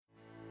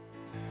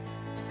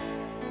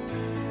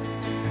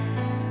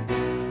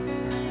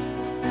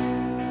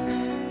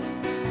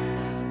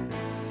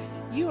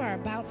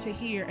to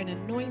hear an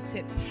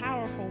anointed,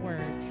 powerful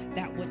word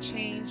that will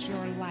change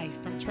your life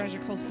from Treasure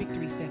Coast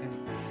Victory Center.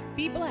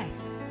 Be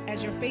blessed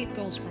as your faith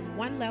goes from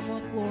one level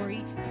of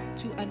glory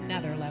to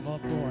another level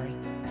of glory.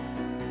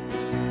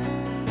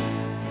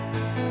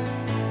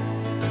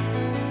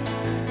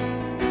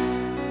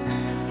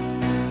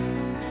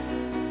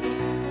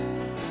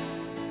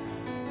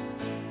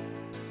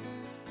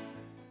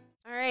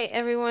 All right,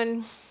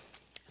 everyone.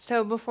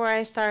 So before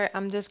I start,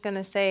 I'm just going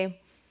to say,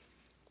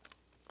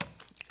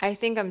 I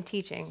think I'm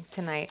teaching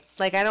tonight.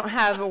 Like, I don't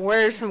have a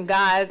word from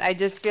God. I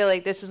just feel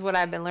like this is what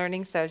I've been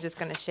learning, so I was just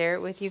going to share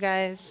it with you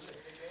guys.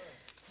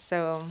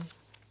 So,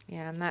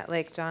 yeah, I'm not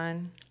like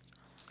John.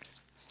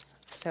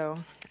 So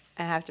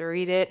I have to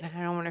read it.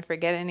 I don't want to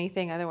forget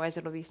anything, otherwise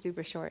it'll be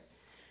super short.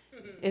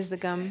 Is the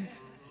gum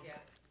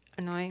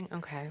annoying?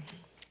 Okay.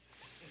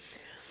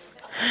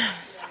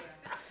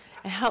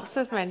 It helps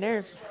with my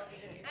nerves.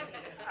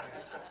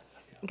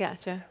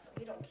 Gotcha.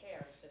 You don't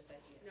care, it's just that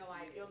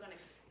you're gonna.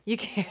 You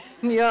can't.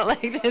 You don't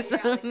like this? Yeah,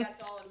 like,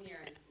 that's all I'm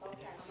hearing.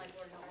 Okay. I'm like,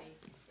 Lord, help me.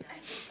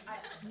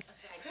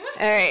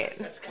 All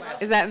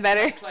right. Is that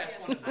better?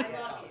 I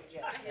love you.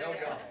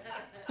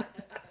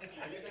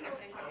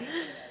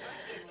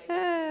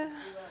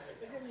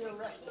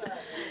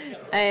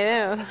 I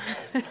know.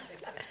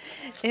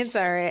 It's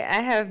all right.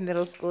 I have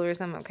middle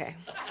schoolers. I'm okay.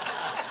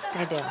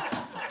 I do.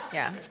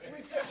 Yeah.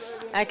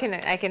 I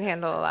can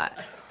handle a lot.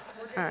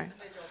 All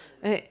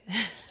right.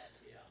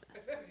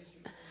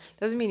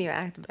 Doesn't mean you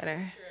act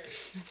better.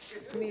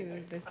 Let me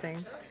move this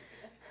thing.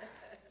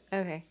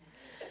 Okay.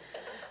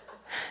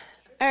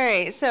 All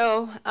right.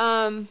 So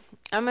I'm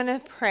gonna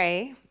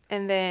pray,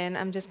 and then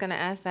I'm just gonna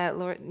ask that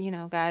Lord,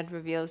 God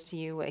reveals to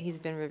you what He's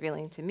been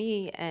revealing to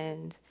me,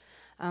 and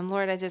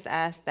Lord, I just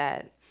ask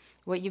that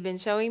what you've been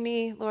showing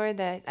me, Lord,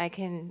 that I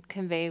can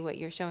convey what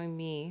you're showing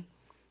me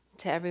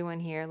to everyone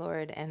here,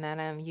 Lord, and that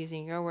I'm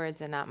using your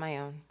words and not my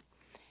own.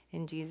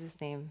 In Jesus'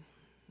 name,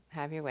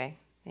 have your way.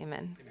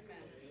 Amen.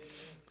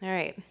 All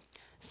right.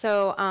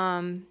 So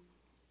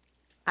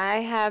I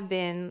have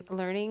been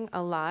learning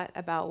a lot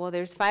about,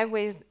 there's 5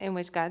 ways in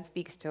which God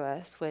speaks to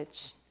us,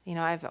 which,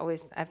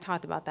 I've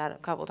talked about that a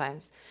couple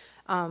times.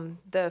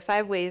 The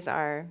 5 ways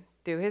are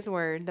through his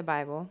word, the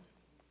Bible,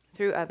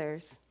 through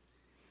others,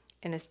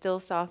 in a still,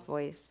 soft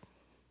voice,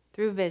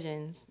 through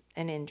visions,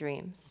 and in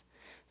dreams.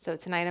 So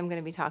tonight I'm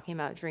going to be talking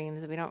about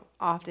dreams. We don't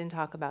often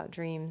talk about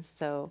dreams,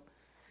 so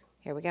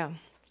here we go.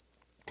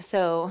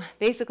 So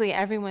basically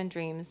everyone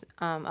dreams.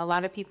 A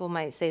lot of people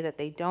might say that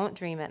they don't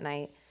dream at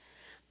night,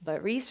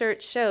 but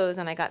research shows,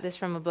 and I got this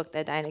from a book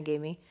that Dinah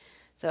gave me,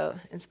 so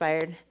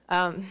inspired,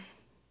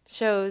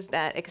 shows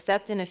that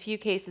except in a few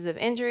cases of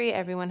injury,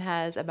 everyone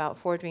has about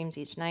 4 dreams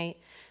each night.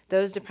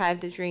 Those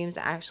deprived of dreams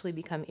actually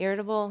become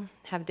irritable,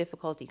 have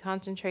difficulty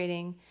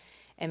concentrating,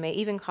 and may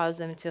even cause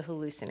them to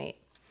hallucinate.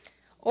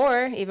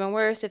 Or even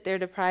worse, if they're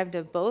deprived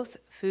of both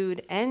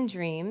food and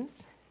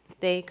dreams,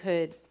 they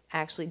could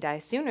actually die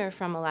sooner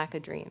from a lack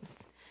of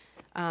dreams.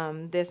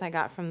 This I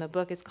got from the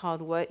book. It's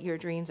called What Your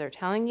Dreams Are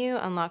Telling You,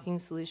 Unlocking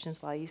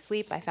Solutions While You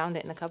Sleep. I found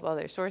it in a couple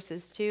other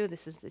sources too.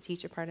 This is the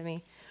teacher part of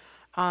me.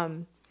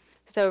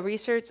 So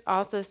research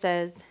also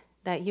says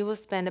that you will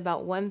spend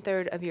about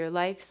 1/3 of your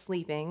life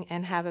sleeping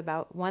and have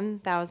about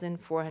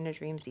 1,400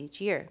 dreams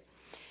each year.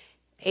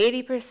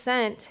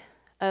 80%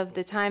 of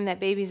the time that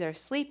babies are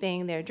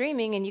sleeping, they're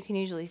dreaming, and you can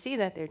usually see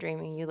that they're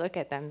dreaming. You look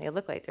at them, they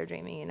look like they're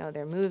dreaming.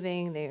 They're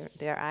moving,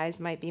 their eyes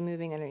might be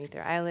moving underneath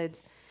their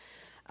eyelids.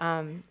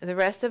 The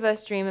rest of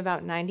us dream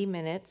about 90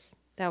 minutes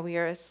that we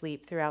are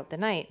asleep throughout the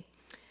night.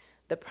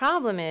 The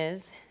problem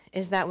is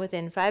that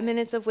within 5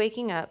 minutes of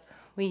waking up,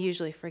 we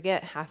usually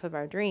forget half of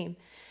our dream.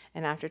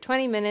 And after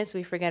 20 minutes,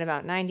 we forget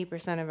about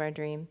 90% of our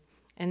dream.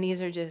 And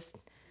these are just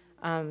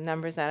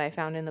numbers that I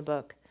found in the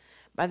book.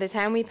 By the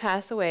time we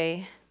pass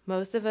away,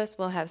 most of us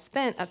will have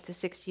spent up to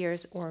 6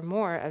 years or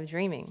more of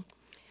dreaming.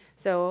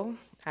 So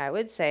I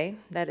would say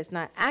that it's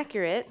not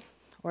accurate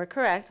or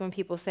correct when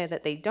people say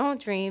that they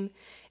don't dream.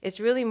 It's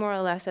really more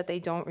or less that they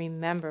don't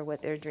remember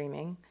what they're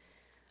dreaming.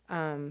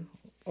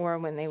 Or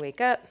when they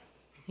wake up,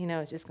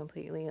 it just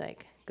completely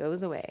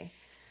goes away.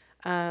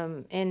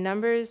 In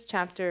Numbers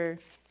chapter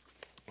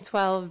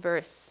 12,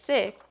 verse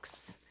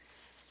 6,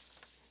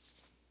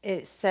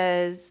 it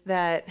says,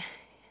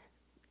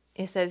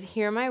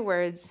 "Hear my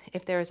words.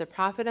 If there is a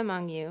prophet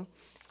among you,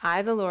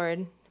 I, the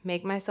Lord,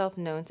 make myself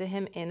known to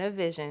him in a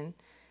vision,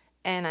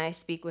 and I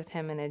speak with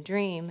him in a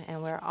dream."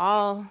 And we're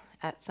all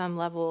at some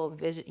level of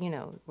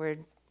vision, we're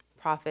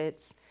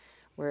prophets,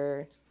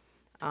 we're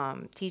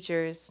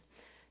teachers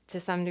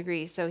to some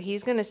degree. So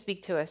he's going to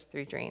speak to us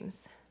through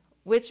dreams,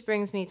 which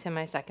brings me to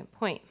my second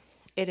point.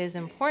 It is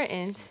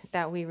important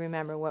that we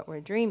remember what we're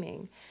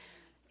dreaming.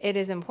 It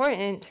is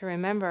important to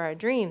remember our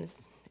dreams.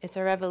 It's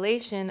a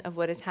revelation of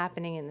what is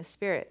happening in the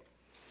spirit.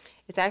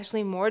 It's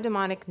actually more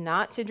demonic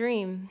not to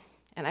dream,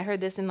 and I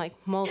heard this in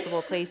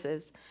multiple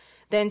places,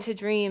 than to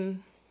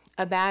dream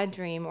a bad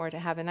dream or to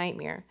have a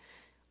nightmare.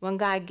 When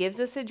God gives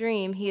us a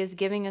dream, he is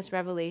giving us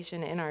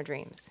revelation in our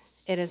dreams.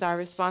 It is our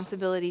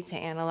responsibility to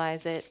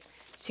analyze it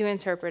to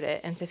interpret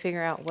it and to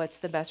figure out what's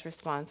the best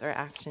response or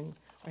action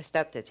or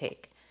step to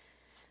take.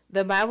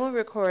 The Bible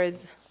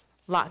records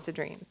lots of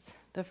dreams.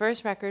 The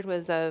first record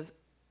was of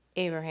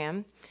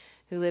Abraham,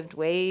 who lived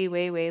way,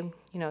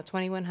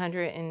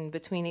 2100 and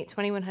between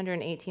 2100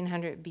 and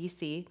 1800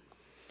 BC.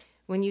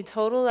 When you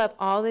total up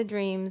all the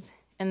dreams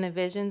and the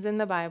visions in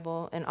the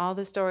Bible and all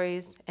the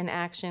stories and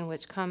action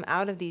which come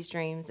out of these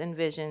dreams and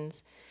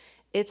visions,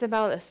 it's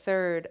about a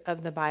third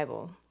of the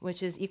Bible,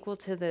 which is equal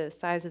to the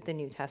size of the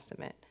New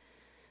Testament.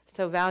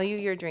 So value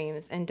your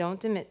dreams and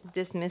don't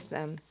dismiss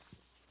them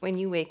when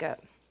you wake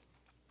up.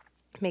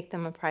 Make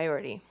them a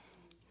priority.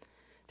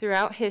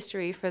 Throughout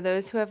history, for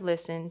those who have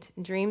listened,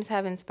 dreams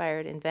have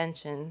inspired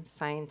inventions,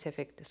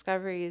 scientific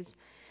discoveries,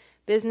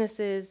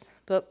 businesses,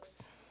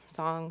 books,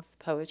 songs,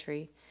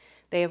 poetry.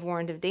 They have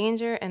warned of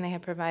danger, and they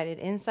have provided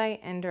insight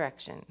and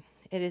direction.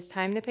 It is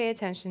time to pay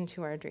attention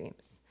to our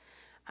dreams.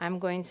 I'm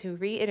going to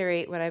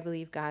reiterate what I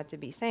believe God to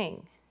be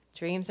saying.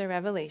 Dreams are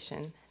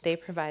revelation. They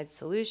provide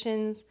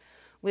solutions,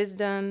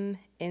 wisdom,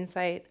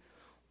 insight,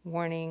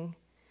 warning,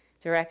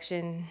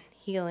 direction,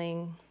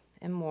 healing,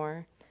 and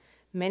more.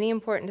 Many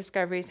important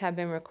discoveries have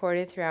been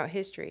recorded throughout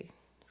history.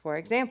 For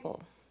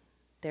example,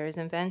 there is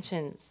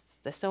inventions.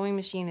 The sewing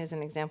machine is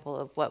an example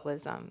of what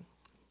was,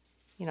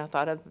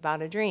 thought of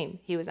about a dream.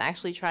 He was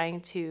actually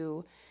trying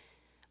to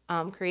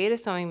create a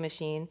sewing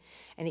machine,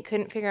 and he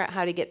couldn't figure out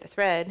how to get the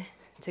thread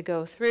to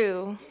go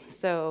through.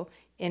 So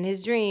in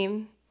his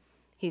dream,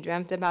 he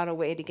dreamt about a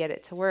way to get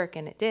it to work,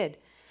 and it did.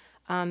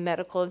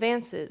 Medical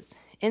advances,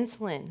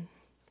 insulin,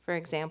 for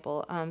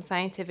example,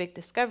 scientific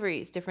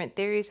discoveries, different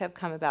theories have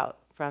come about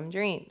from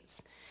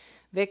dreams.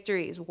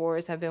 Victories,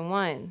 wars have been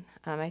won.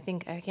 I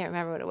can't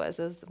remember what it was.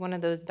 It was one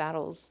of those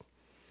battles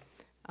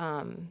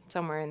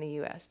somewhere in the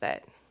U.S.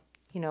 that,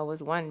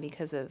 was won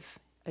because of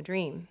a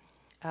dream.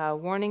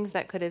 Warnings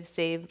that could have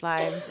saved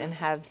lives and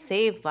have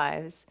saved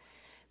lives.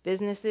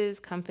 Businesses,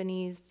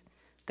 companies,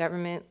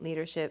 government,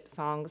 leadership,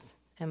 songs,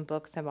 and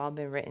books have all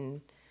been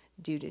written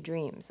due to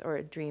dreams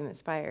or dream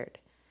inspired.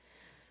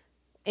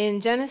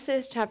 In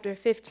Genesis chapter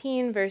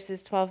 15,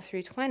 verses 12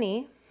 through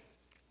 20,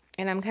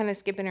 and I'm kind of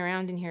skipping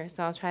around in here,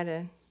 so I'll try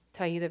to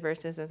tell you the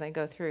verses as I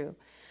go through.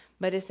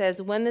 But it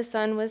says, when the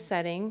sun was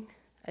setting,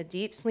 a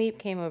deep sleep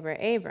came over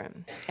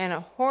Abram, and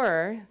a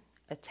horror,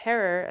 a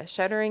terror, a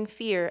shuddering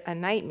fear, a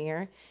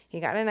nightmare. He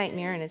got a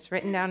nightmare, and it's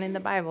written down in the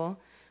Bible,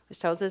 which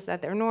tells us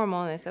that they're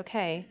normal and it's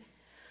okay,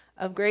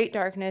 of great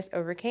darkness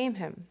overcame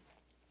him.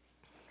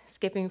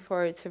 Skipping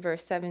forward to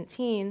verse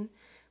 17,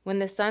 when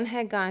the sun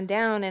had gone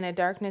down and a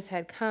darkness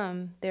had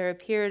come, there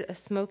appeared a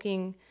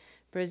smoking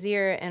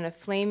brazier and a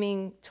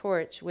flaming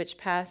torch which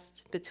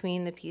passed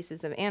between the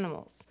pieces of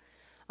animals.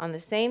 On the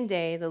same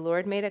day, the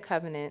Lord made a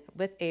covenant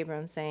with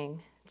Abram,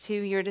 saying, to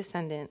your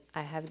descendant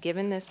I have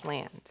given this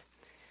land.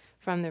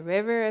 From the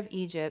river of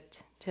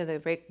Egypt to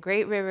the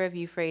great river of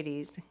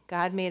Euphrates,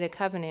 God made a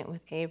covenant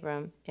with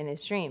Abram in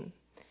his dream.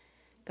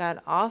 God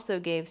also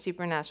gave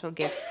supernatural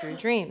gifts through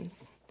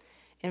dreams.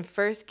 In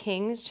 1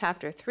 Kings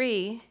chapter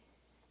 3,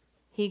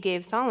 he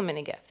gave Solomon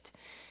a gift.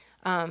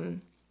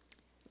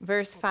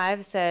 Verse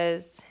 5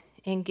 says,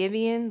 in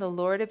Gibeon, the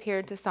Lord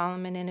appeared to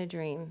Solomon in a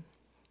dream,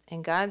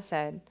 and God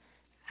said,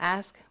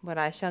 ask what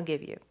I shall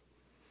give you.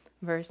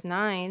 Verse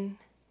 9,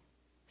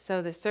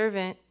 so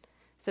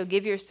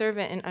give your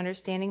servant an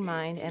understanding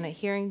mind and a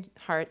hearing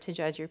heart to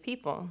judge your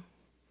people.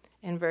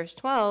 In verse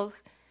 12,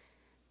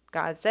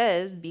 God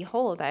says,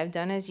 behold, I have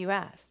done as you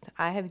asked.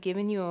 I have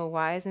given you a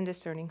wise and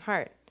discerning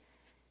heart.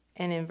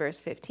 And in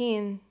verse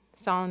 15,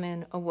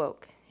 Solomon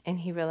awoke, and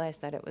he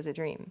realized that it was a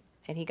dream,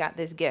 and he got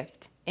this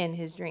gift in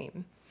his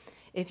dream.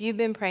 If you've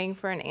been praying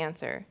for an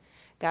answer,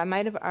 God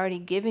might have already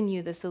given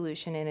you the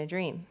solution in a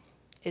dream.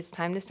 It's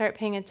time to start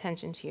paying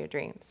attention to your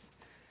dreams.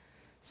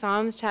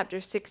 Psalms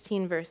chapter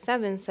 16, verse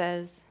 7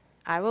 says,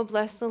 I will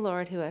bless the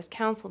Lord who has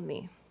counseled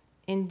me.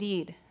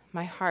 Indeed,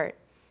 my heart,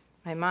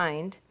 my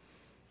mind,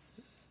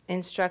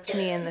 instructs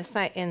me in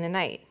the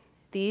night.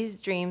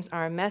 These dreams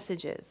are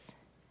messages.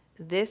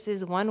 This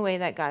is one way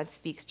that God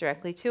speaks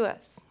directly to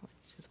us,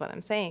 which is what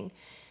I'm saying.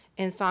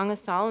 In Song of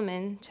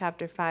Solomon,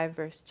 chapter 5,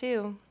 verse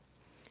 2,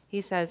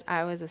 he says,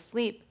 I was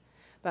asleep,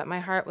 but my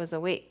heart was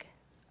awake,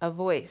 a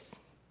voice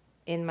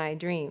in my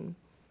dream.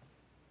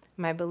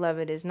 My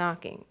beloved is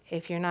knocking.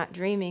 If you're not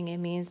dreaming, it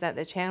means that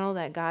the channel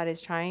that God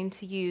is trying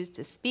to use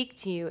to speak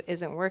to you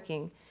isn't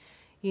working.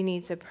 You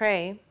need to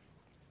pray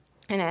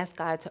and ask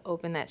God to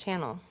open that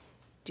channel.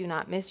 Do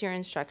not miss your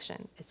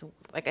instruction. It's,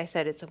 like I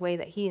said, it's a way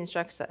that he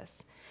instructs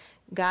us.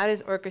 God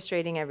is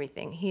orchestrating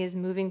everything. He is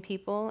moving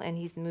people and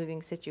he's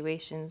moving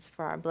situations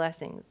for our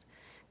blessings.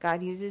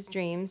 God uses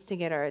dreams to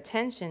get our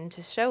attention,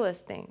 to show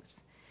us things.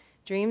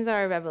 Dreams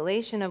are a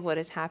revelation of what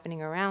is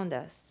happening around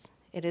us.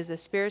 It is a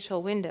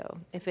spiritual window.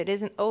 If it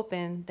isn't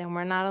open, then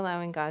we're not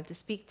allowing God to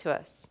speak to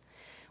us.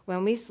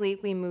 When we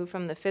sleep, we move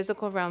from the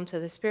physical realm to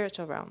the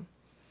spiritual realm.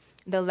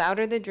 The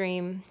louder the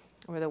dream,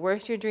 or the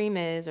worse your dream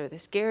is, or the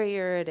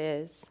scarier it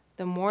is,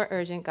 the more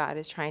urgent God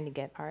is trying to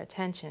get our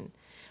attention.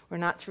 We're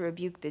not to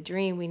rebuke the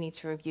dream, we need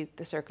to rebuke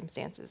the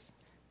circumstances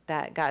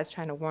that God's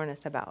trying to warn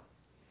us about.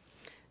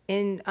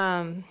 In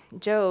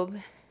Job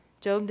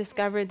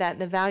discovered that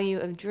the value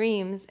of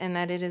dreams and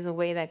that it is a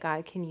way that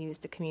God can use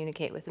to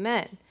communicate with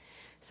men.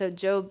 So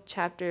Job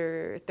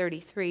chapter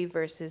 33,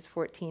 verses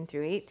 14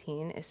 through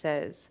 18, it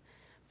says,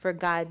 "For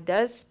God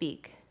does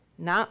speak,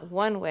 not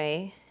one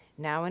way,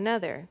 now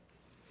another,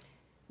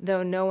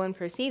 though no one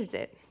perceives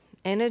it.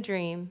 In a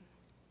dream,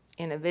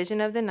 in a vision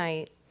of the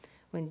night,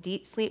 when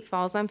deep sleep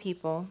falls on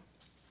people,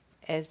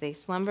 as they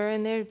slumber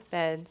in their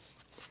beds,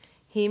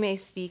 he may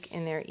speak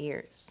in their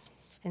ears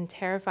and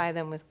terrify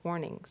them with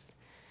warnings."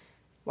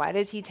 Why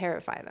does he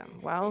terrify them?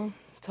 Well,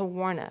 to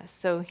warn us.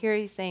 So here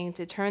he's saying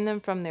to turn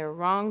them from their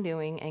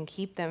wrongdoing and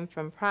keep them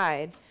from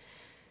pride,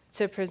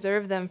 to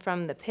preserve them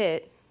from the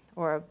pit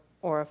or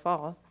a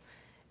fall,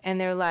 and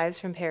their lives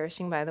from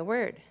perishing by the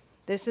word.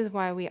 This is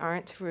why we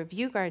aren't to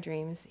rebuke our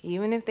dreams.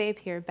 Even if they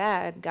appear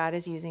bad, God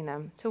is using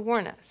them to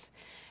warn us.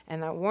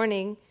 And that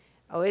warning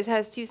always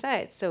has two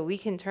sides. So we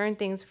can turn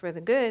things for the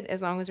good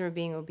as long as we're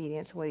being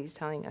obedient to what he's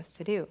telling us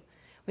to do.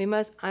 We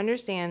must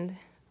understand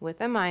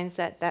with a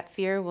mindset that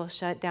fear will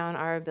shut down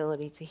our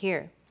ability to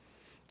hear.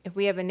 If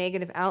we have a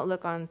negative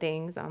outlook on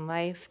things, on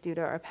life, due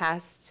to our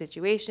past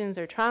situations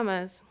or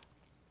traumas,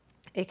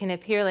 it can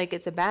appear like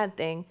it's a bad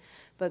thing,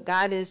 but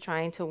God is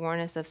trying to warn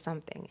us of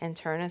something and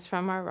turn us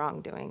from our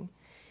wrongdoing.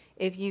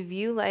 If you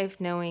view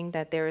life knowing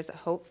that there is a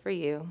hope for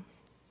you,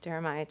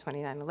 Jeremiah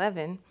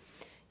 29:11,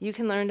 you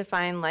can learn to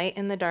find light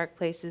in the dark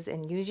places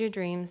and use your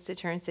dreams to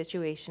turn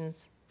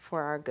situations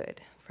for our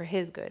good, for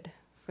his good,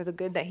 for the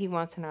good that he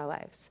wants in our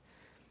lives.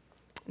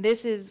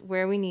 This is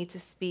where we need to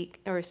speak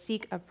or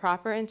seek a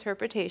proper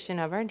interpretation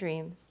of our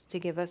dreams to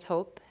give us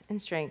hope and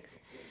strength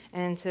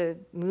and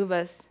to move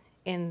us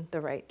in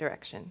the right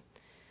direction.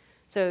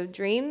 So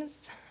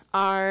dreams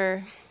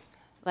are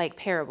like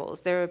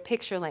parables. They're a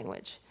picture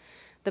language.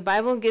 The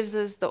Bible gives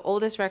us the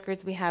oldest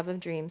records we have of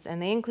dreams,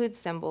 and they include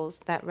symbols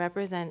that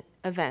represent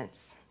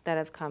events that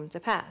have come to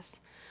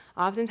pass.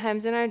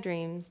 Oftentimes in our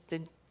dreams,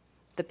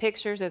 the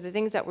pictures or the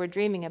things that we're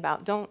dreaming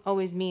about don't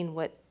always mean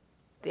what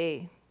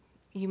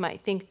you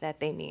might think that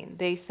they mean.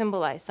 They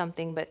symbolize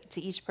something, but to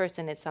each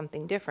person it's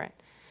something different.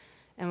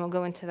 And we'll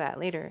go into that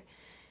later.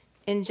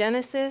 In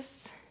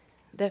Genesis,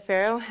 the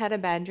Pharaoh had a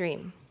bad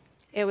dream.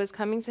 It was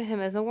coming to him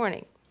as a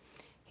warning.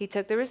 He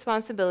took the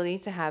responsibility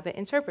to have it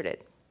interpreted.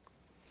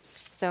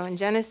 So in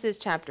Genesis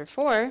chapter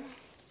 41,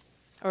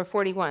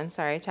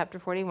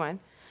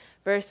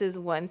 verses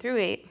 1 through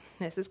 8,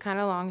 this is kind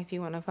of long if you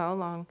want to follow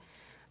along.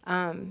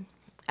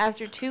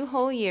 After 2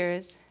 whole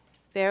years,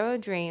 Pharaoh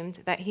dreamed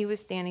that he was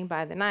standing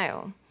by the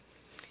Nile.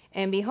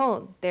 And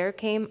behold, there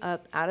came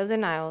up out of the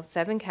Nile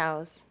 7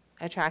 cows,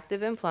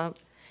 attractive and plump,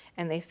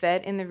 and they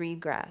fed in the reed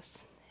grass.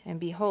 And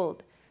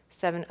behold,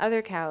 7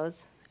 other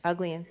cows,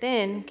 ugly and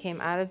thin,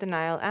 came out of the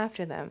Nile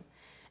after them,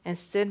 and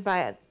stood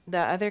by the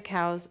other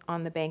cows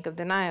on the bank of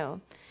the Nile.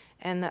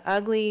 And the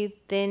ugly,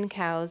 thin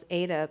cows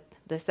ate up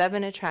the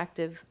 7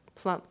 attractive,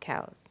 plump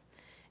cows.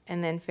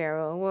 And then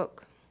Pharaoh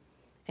awoke,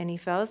 and he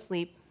fell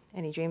asleep,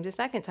 and he dreamed a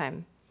second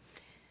time.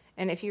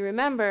 And if you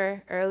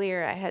remember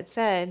earlier, I had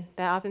said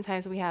that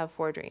oftentimes we have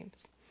 4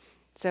 dreams.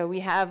 So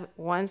we have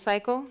one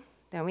cycle,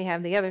 then we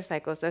have the other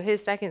cycle. So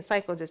his second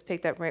cycle just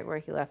picked up right where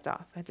he left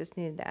off. I just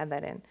needed to add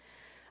that in.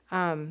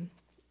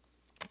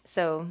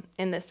 So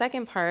in the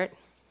second part,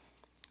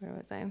 where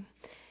was I?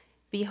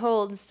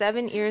 Behold,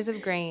 7 ears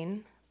of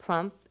grain,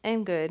 plump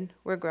and good,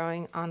 were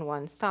growing on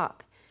one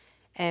stalk.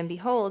 And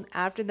behold,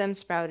 after them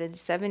sprouted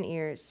 7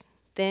 ears,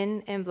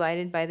 thin and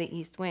blighted by the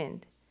east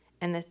wind.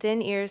 And the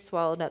thin ears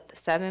swallowed up the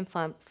 7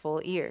 plump,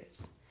 full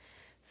ears.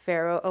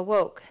 Pharaoh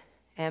awoke,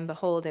 and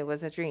behold, it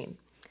was a dream.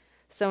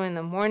 So in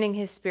the morning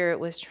his spirit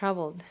was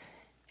troubled.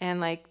 And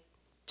like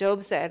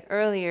Job said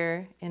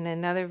earlier in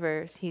another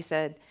verse, he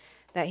said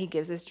that he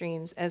gives us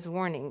dreams as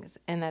warnings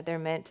and that they're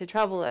meant to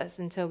trouble us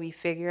until we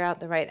figure out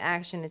the right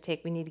action to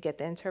take. We need to get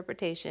the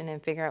interpretation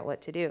and figure out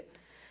what to do.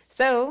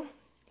 So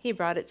he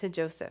brought it to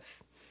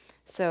Joseph.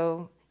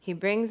 So he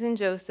brings in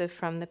Joseph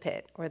from the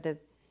pit, or the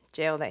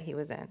jail that he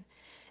was in.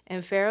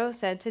 And Pharaoh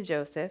said to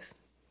Joseph,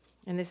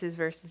 and this is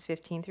verses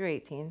 15 through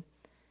 18,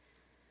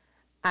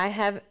 I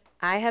have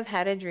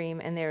had a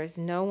dream, and there is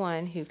no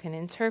one who can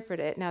interpret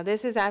it. Now,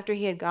 this is after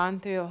he had gone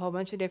through a whole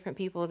bunch of different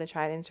people to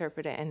try to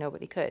interpret it, and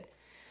nobody could.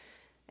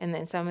 And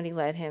then somebody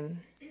led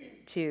him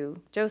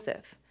to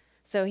Joseph.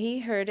 So he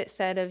heard it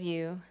said of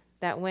you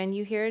that when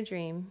you hear a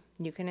dream,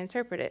 you can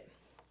interpret it.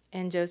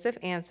 And Joseph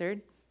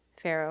answered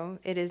Pharaoh,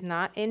 it is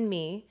not in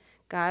me.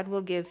 God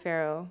will give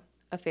Pharaoh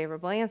a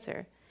favorable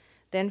answer.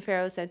 Then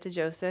Pharaoh said to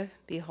Joseph,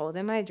 behold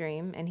in my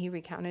dream, and he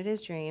recounted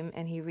his dream,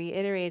 and he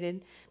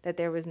reiterated that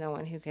there was no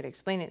one who could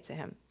explain it to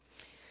him.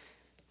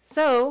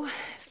 So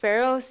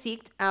Pharaoh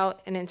sought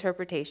out an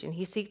interpretation.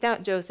 He sought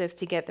out Joseph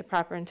to get the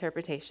proper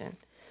interpretation.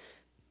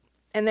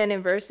 And then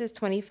in verses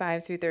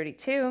 25 through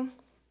 32,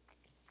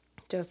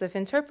 Joseph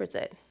interprets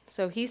it.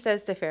 So he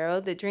says to Pharaoh,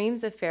 the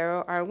dreams of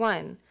Pharaoh are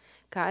one.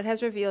 God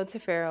has revealed to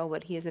Pharaoh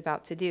what he is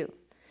about to do.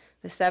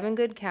 The 7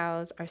 good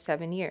cows are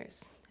 7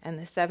 years, and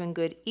the 7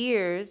 good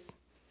ears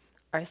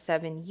are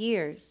 7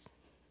 years.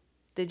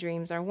 The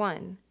dreams are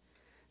one.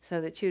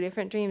 So the two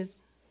different dreams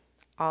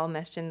all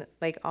meshed in,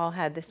 like all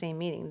had the same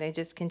meaning. They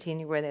just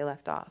continue where they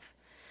left off.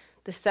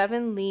 The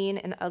 7 lean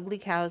and ugly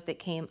cows that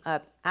came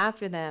up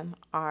after them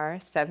are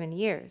 7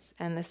 years,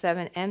 and the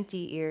 7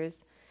 empty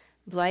ears,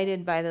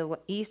 blighted by the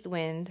east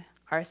wind,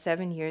 are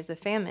 7 years of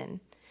famine.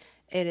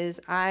 It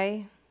is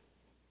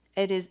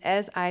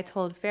as I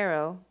told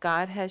Pharaoh.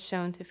 God has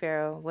shown to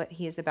Pharaoh what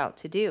he is about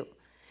to do.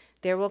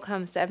 There will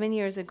come 7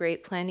 years of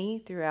great plenty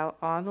throughout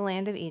all the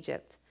land of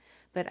Egypt,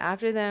 but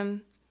after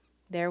them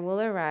there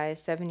will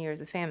arise 7 years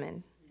of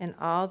famine, and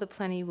all the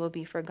plenty will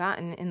be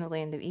forgotten in the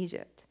land of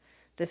Egypt.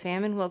 The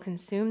famine will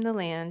consume the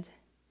land,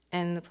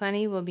 and the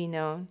plenty will be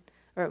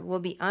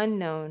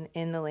unknown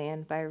in the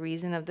land by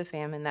reason of the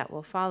famine that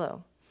will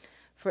follow,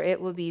 for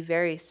it will be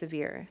very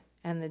severe.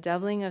 And the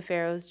doubling of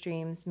Pharaoh's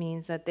dreams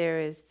means that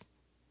the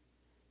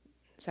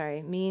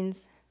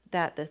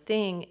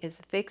thing is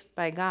fixed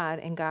by God,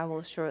 and God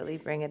will shortly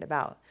bring it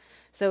about.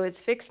 So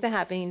it's fixed to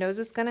happen. He knows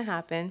it's going to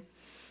happen,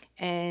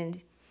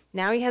 and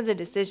now he has a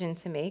decision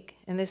to make.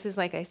 And this is,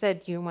 like I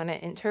said, you want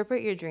to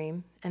interpret your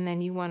dream, and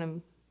then you want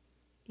to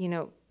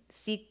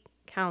seek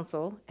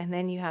counsel, and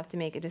then you have to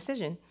make a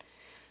decision.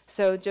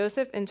 So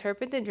Joseph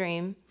interpreted the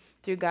dream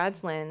through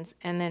God's lens,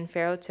 and then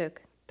Pharaoh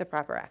took the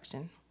proper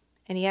action.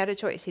 And he had a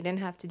choice. He didn't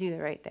have to do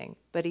the right thing,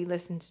 but he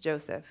listened to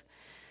Joseph.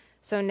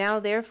 So now,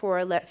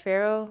 therefore, let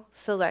Pharaoh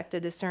select a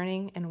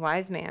discerning and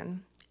wise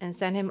man and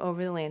send him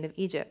over the land of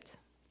Egypt.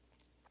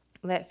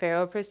 Let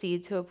Pharaoh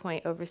proceed to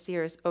appoint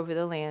overseers over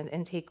the land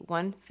and take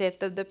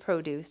 1/5 of the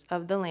produce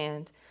of the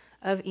land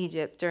of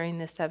Egypt during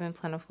the 7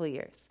 plentiful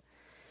years.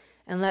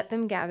 And let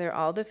them gather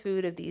all the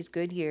food of these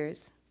good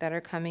years that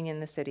are coming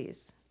in the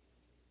cities,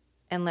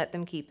 and let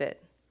them keep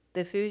it.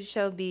 The food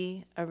shall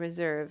be a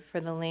reserve for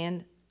the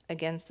land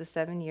against the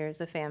 7 years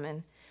of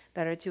famine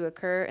that are to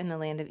occur in the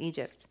land of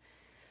Egypt,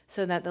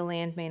 so that the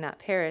land may not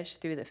perish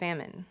through the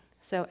famine.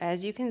 So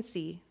as you can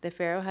see, the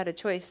Pharaoh had a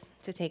choice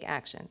to take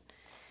action,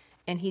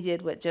 and he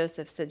did what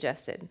Joseph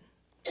suggested.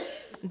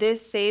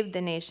 This saved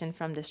the nation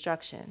from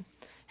destruction.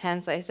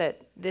 Hence I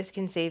said, this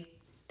can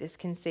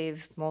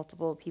save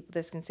multiple people,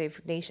 this can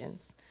save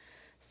nations.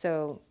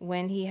 So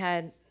when we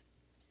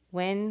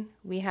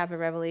have a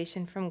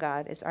revelation from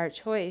God, it's our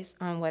choice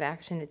on what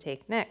action to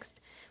take next.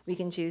 We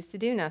can choose to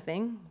do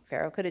nothing.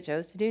 Pharaoh could have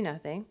chose to do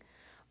nothing,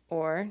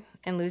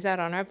 and lose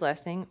out on our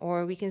blessing,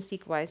 or we can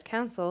seek wise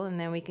counsel, and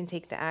then we can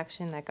take the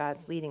action that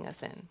God's leading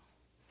us in.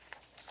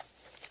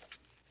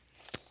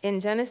 In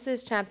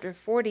Genesis chapter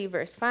 40,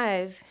 verse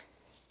 5,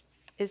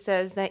 it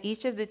says that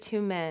each of the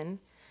 2 men,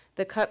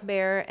 the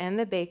cupbearer and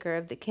the baker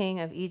of the king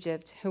of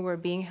Egypt, who were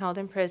being held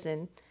in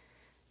prison,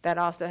 that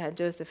also had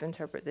Joseph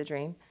interpret the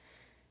dream,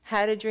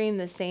 had a dream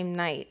the same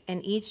night,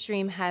 and each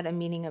dream had a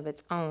meaning of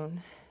its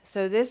own.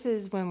 So this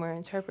is when we're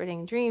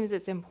interpreting dreams,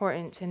 it's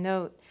important to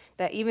note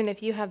that even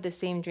if you have the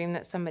same dream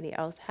that somebody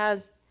else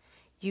has,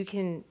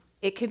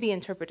 it could be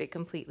interpreted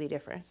completely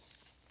different.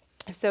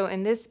 So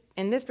in this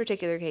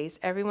particular case,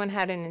 everyone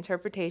had an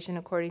interpretation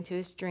according to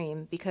his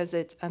dream because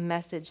it's a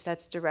message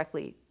that's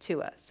directly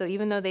to us. So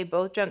even though they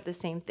both dreamt the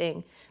same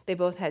thing, they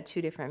both had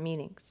 2 different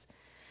meanings.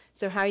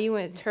 So how you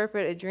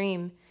interpret a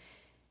dream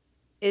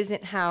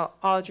isn't how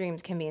all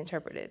dreams can be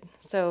interpreted.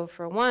 So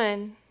for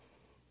one,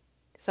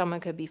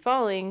 someone could be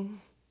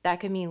falling. That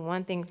could mean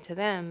one thing to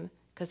them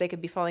because they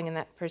could be falling in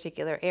that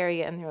particular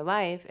area in their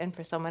life, and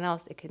for someone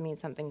else, it could mean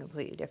something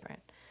completely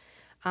different.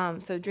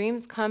 So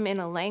dreams come in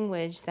a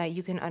language that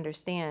you can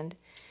understand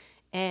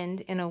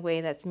and in a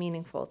way that's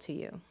meaningful to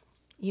you.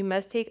 You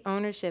must take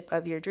ownership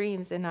of your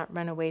dreams and not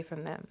run away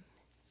from them.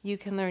 You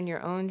can learn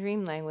your own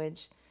dream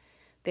language.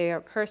 They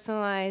are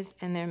personalized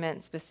and they're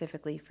meant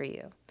specifically for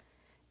you.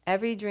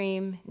 Every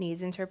dream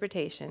needs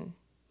interpretation,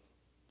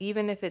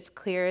 even if it's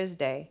clear as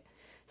day.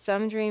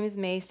 Some dreams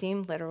may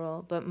seem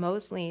literal, but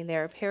mostly they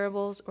are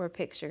parables or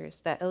pictures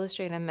that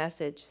illustrate a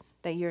message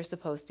that you're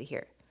supposed to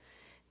hear.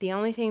 The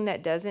only thing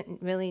that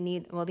doesn't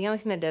need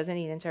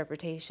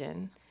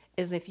interpretation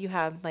is if you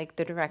have like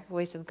the direct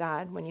voice of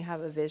God when you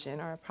have a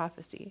vision or a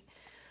prophecy.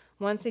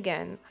 Once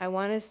again, I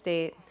want to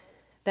state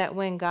that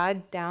when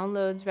God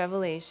downloads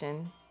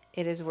revelation,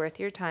 it is worth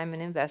your time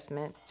and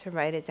investment to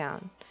write it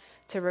down,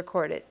 to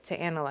record it, to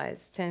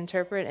analyze, to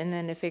interpret, and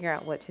then to figure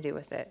out what to do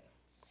with it.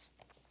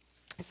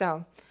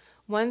 So,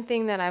 one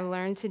thing that I've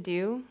learned to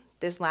do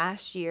this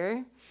last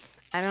year,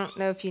 I don't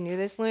know if you knew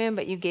this, Luann,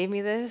 but you gave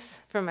me this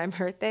for my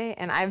birthday,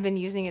 and I've been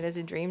using it as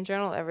a dream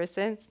journal ever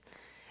since.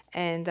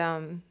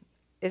 And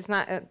it's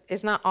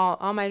not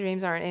all my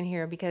dreams aren't in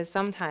here because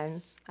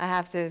sometimes I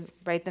have to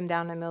write them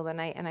down in the middle of the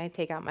night, and I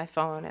take out my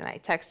phone and I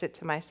text it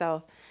to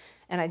myself,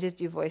 and I just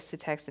do voice to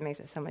text. It makes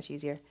it so much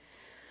easier.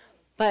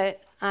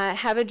 But I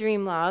have a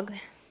dream log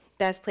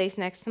that's placed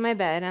next to my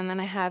bed, and then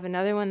I have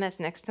another one that's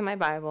next to my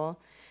Bible.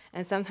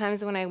 And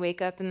sometimes when I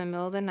wake up in the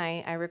middle of the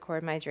night, I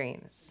record my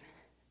dreams.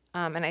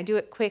 And I do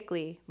it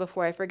quickly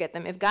before I forget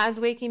them. If God's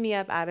waking me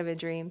up out of a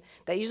dream,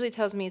 that usually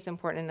tells me it's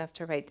important enough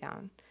to write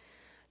down.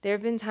 There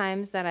have been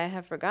times that I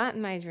have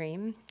forgotten my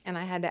dream, and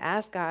I had to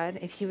ask God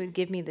if he would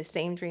give me the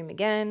same dream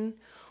again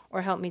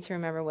or help me to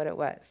remember what it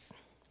was.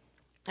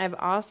 I've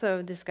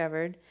also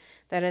discovered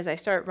that as I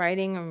start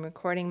writing and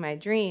recording my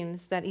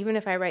dreams, that even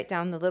if I write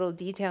down the little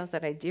details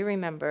that I do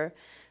remember,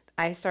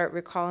 I start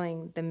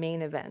recalling the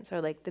main events,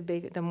 or like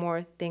the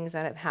more things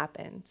that have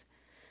happened.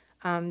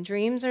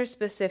 Dreams are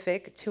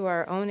specific to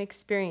our own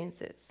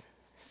experiences.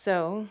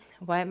 So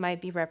what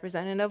might be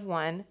representative of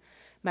one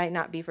might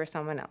not be for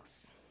someone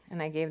else.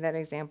 And I gave that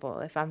example.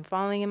 If I'm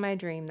falling in my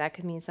dream, that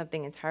could mean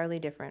something entirely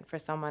different for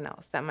someone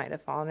else that might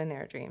have fallen in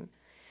their dream.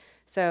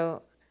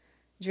 So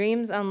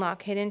dreams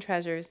unlock hidden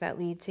treasures that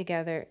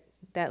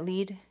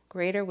lead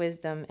greater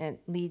wisdom and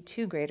lead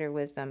to greater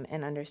wisdom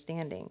and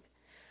understanding.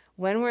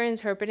 When we're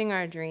interpreting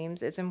our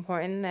dreams, it's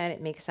important that it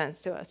makes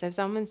sense to us. If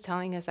someone's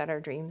telling us that our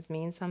dreams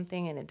mean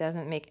something and it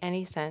doesn't make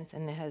any sense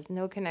and it has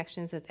no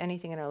connections with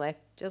anything in our life,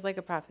 just like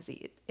a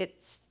prophecy,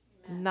 it's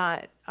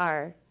not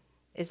the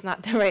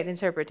right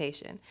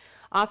interpretation.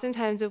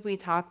 Oftentimes if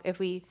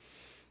we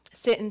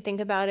sit and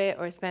think about it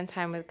or spend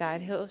time with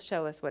God, he'll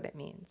show us what it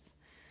means.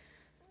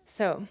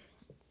 So,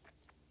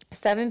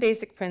 7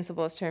 basic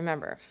principles to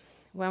remember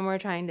when we're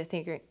trying to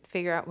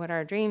figure out what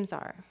our dreams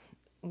are.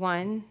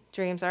 1,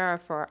 dreams are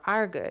for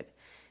our good.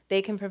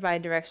 They can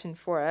provide direction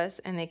for us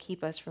and they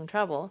keep us from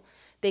trouble.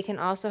 They can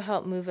also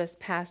help move us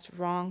past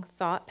wrong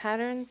thought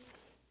patterns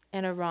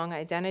and a wrong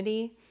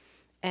identity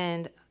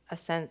and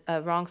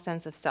a wrong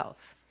sense of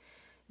self.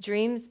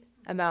 Dreams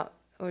about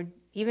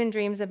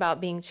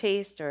being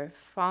chased or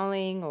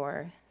falling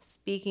or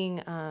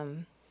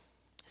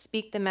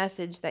speak the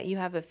message that you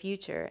have a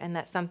future and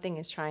that something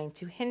is trying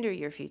to hinder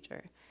your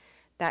future.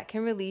 That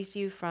can release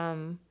you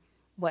from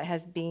what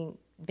has been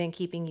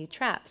keeping you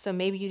trapped. So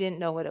maybe you didn't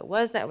know what it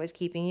was that was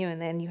keeping you,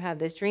 and then you have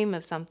this dream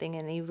of something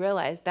and you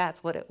realize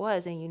that's what it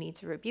was and you need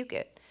to rebuke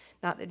it.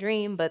 Not the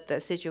dream, but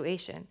the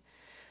situation.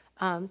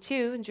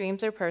 2,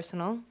 dreams are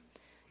personal.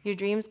 Your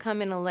dreams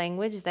come in a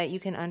language that you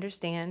can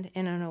understand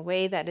and in a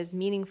way that is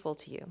meaningful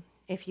to you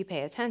if you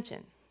pay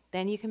attention.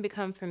 Then you can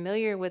become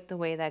familiar with the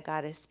way that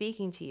God is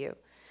speaking to you.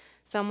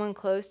 Someone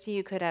close to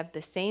you could have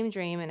the same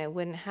dream and it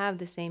wouldn't have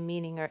the same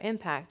meaning or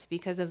impact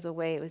because of the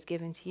way it was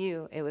given to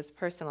you. It was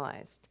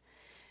personalized.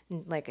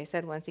 And like I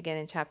said, once again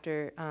in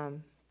chapter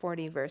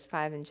 40, verse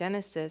 5 in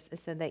Genesis, it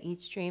said that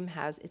each dream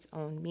has its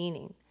own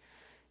meaning.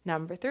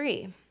 Number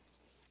 3,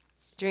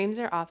 dreams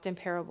are often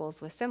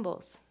parables with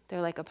symbols.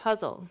 They're like a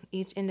puzzle.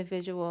 Each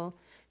individual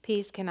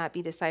piece cannot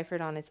be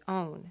deciphered on its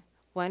own.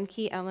 One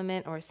key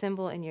element or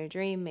symbol in your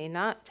dream may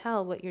not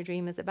tell what your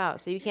dream is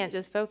about. So you can't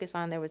just focus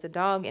on there was a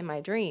dog in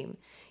my dream.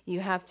 You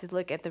have to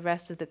look at the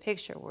rest of the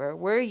picture. Where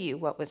were you?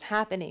 What was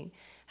happening?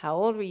 How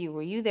old were you?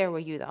 Were you there? Were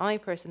you the only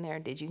person there?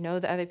 Did you know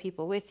the other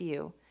people with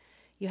you?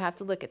 You have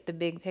to look at the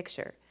big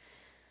picture.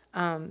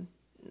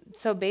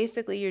 So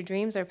basically your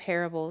dreams are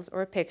parables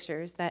or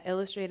pictures that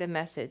illustrate a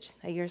message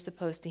that you're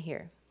supposed to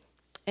hear.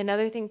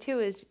 Another thing too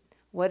is,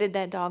 what did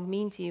that dog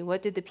mean to you?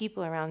 What did the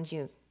people around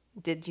you?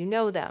 Did you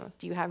know them?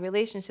 Do you have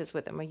relationships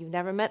with them, or you've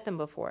never met them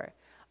before?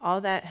 All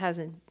that has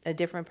a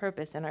different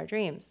purpose in our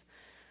dreams.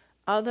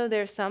 Although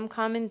there's some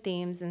common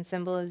themes and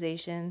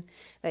symbolization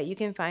that you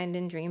can find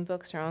in dream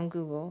books or on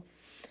Google,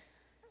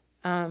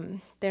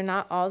 they're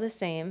not all the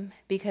same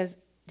because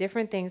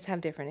different things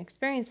have different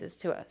experiences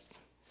to us.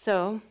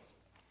 So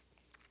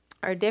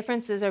our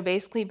differences are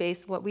basically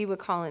based what we would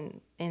call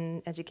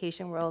in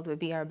education world would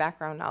be our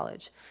background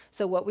knowledge.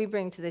 So what we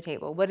bring to the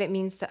table, what it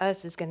means to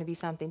us is going to be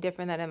something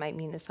different than it might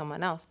mean to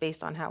someone else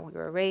based on how we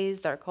were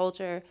raised, our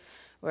culture,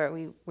 where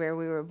we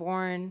were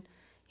born,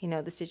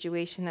 the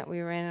situation that we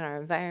were in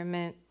our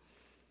environment.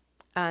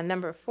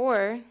 Number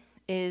 4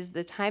 is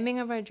the timing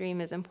of our dream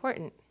is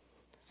important.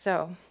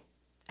 So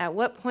at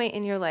what point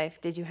in your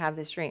life did you have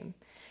this dream?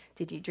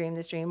 Did you dream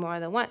this dream more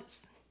than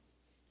once?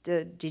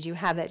 Did you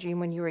have that dream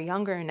when you were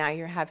younger and now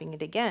you're having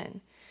it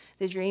again?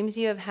 The dreams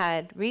you have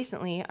had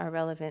recently are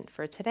relevant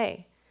for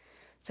today.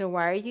 So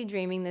why are you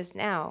dreaming this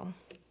now?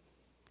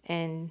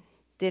 And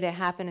did it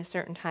happen a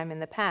certain time in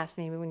the past,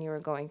 maybe when you were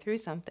going through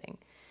something?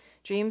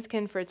 Dreams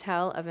can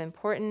foretell of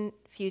important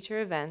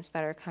future events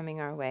that are coming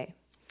our way.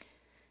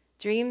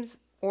 Dreams,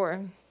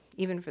 or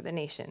even for the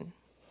nation,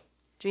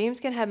 dreams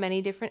can have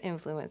many different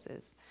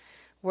influences.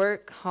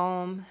 Work,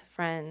 home,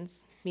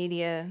 friends,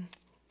 media.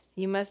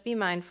 You must be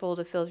mindful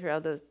to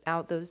filter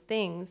out those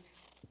things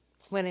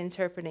when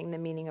interpreting the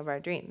meaning of our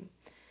dream.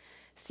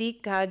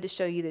 Seek God to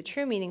show you the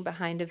true meaning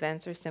behind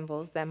events or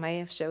symbols that might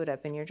have showed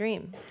up in your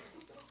dream.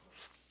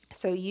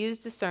 So use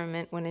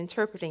discernment when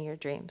interpreting your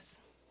dreams.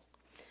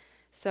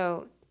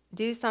 So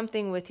do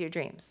something with your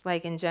dreams.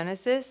 Like in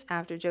Genesis,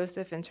 after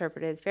Joseph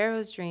interpreted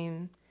Pharaoh's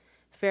dream,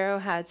 Pharaoh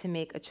had to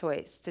make a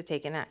choice to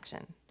take an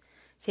action.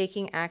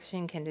 Taking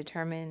action can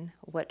determine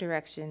what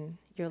direction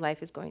your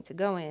life is going to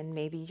go in.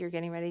 Maybe you're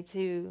getting ready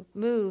to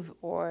move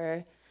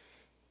or,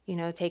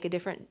 take a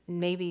different,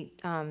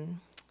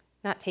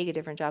 not take a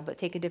different job, but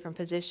take a different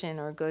position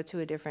or go to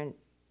a different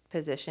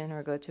position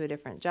or go to a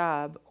different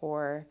job,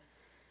 or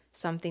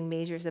something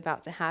major is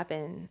about to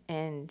happen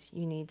and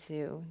you need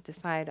to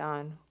decide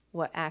on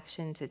what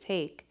action to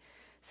take.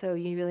 So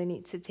you really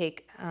need to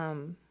take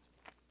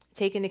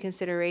into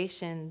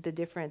consideration the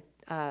different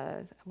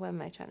what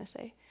am I trying to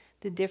say?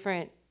 The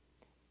different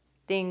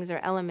things or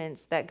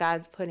elements that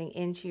God's putting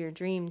into your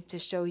dream to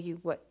show you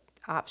what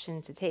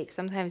option to take.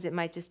 Sometimes it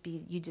might just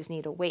be you just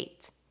need to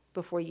wait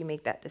before you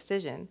make that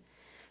decision.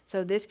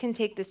 So this can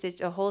take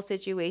a whole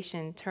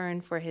situation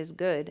turn for his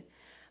good.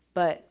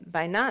 But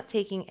by not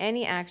taking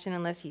any action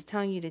unless he's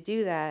telling you to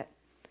do that,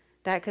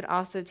 that could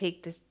also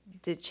take this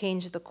to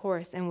change the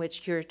course in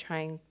which God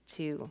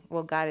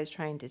is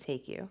trying to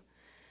take you,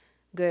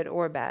 good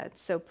or bad.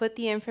 So put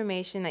the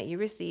information that you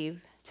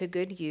receive to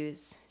good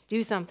use.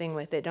 Do something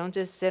with it. Don't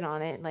just sit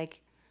on it.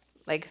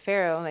 Like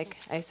Pharaoh, like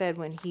I said,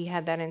 when he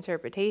had that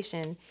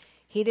interpretation,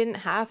 he didn't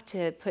have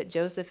to put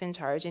Joseph in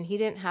charge, and he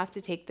didn't have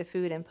to take the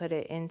food and put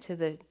it into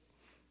the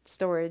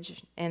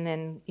storage and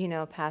then,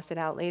 pass it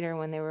out later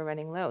when they were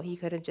running low. He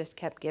could have just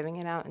kept giving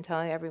it out and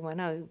telling everyone,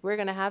 oh, we're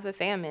going to have a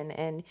famine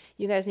and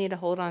you guys need to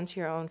hold on to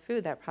your own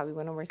food. That probably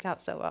wouldn't have worked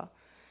out so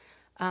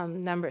well.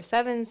 Number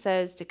 7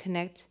 says to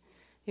connect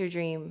your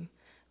dream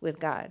with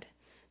God.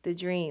 The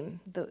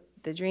dream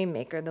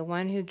maker, the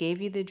one who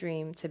gave you the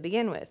dream to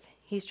begin with.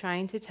 He's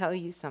trying to tell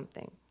you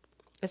something,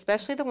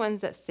 especially the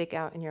ones that stick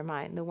out in your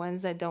mind, the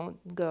ones that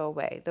don't go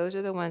away. Those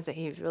are the ones that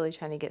he's really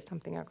trying to get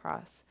something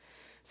across.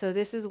 So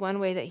this is one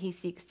way that he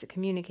seeks to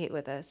communicate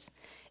with us.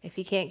 If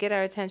he can't get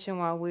our attention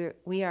while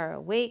we are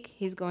awake,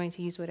 he's going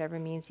to use whatever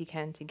means he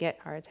can to get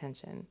our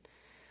attention.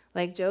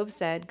 Like Job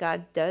said,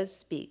 God does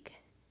speak,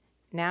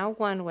 now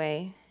one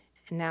way,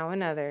 and now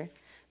another,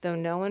 though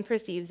no one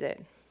perceives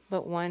it,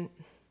 but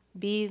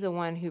be the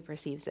one who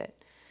perceives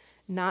it.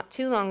 Not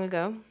too long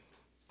ago,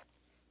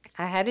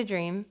 I had a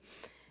dream,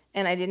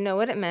 and I didn't know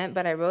what it meant,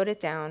 but I wrote it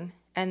down,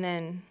 and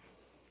then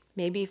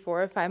maybe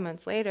 4 or 5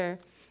 months later,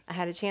 I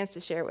had a chance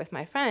to share it with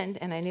my friend,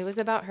 and I knew it was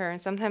about her, and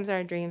sometimes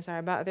our dreams are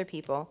about other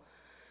people.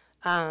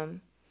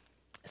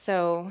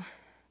 So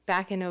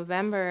back in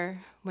November,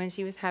 when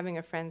she was having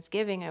a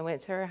Friendsgiving, I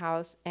went to her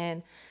house,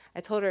 and I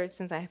told her,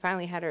 since I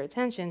finally had her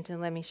attention, to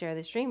let me share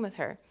this dream with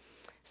her.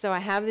 So I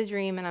have the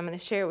dream, and I'm going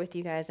to share it with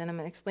you guys, and I'm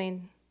going to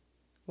explain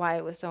why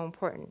it was so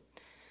important.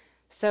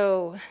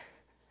 So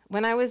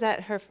when I was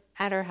at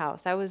her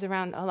house, I was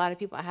around a lot of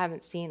people I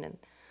haven't seen in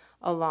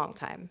a long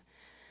time.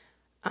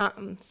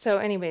 So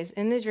anyways,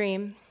 in the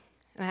dream,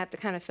 and I have to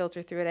kind of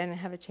filter through it. I didn't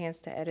have a chance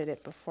to edit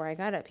it before I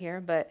got up here,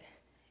 but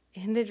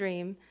in the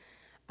dream,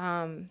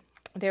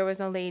 there was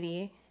a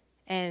lady,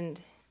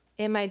 and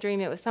in my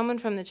dream, it was someone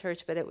from the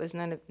church, but it was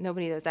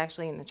nobody that was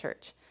actually in the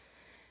church.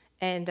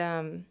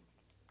 And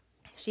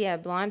she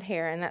had blonde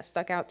hair, and that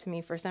stuck out to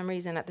me for some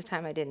reason. At the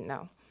time, I didn't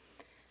know.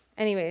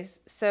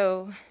 Anyways,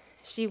 so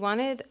she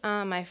wanted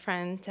my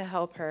friend to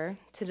help her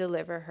to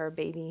deliver her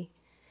baby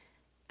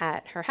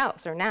at her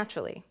house, or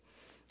naturally.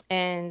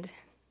 And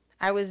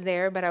I was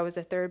there, but I was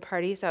a third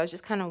party, so I was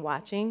just kind of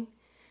watching.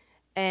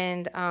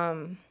 And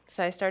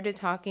so I started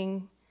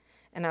talking,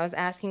 and I was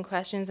asking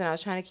questions, and I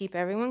was trying to keep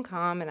everyone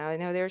calm, and I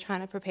know they were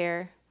trying to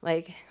prepare,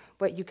 like,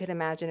 what you could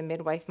imagine a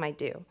midwife might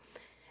do.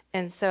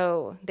 And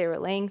so they were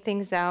laying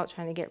things out,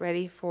 trying to get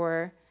ready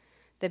for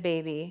the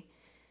baby.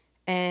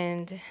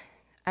 And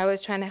I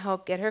was trying to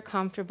help get her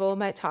comfortable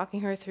by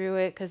talking her through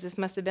it, because this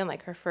must have been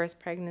like her first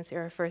pregnancy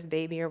or her first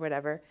baby or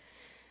whatever.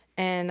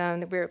 And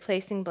we were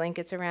placing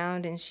blankets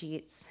around and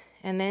sheets.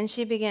 And then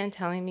she began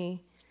telling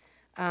me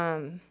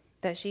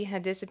that she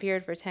had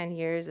disappeared for 10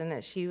 years and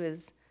that she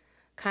was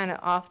kind of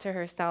off to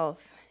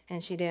herself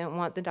and she didn't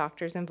want the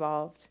doctors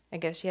involved. I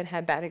guess she had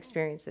had bad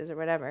experiences or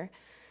whatever.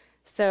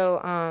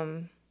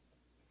 So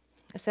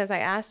it says I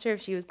asked her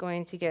if she was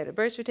going to get a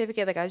birth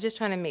certificate. Like, I was just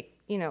trying to make,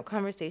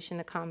 conversation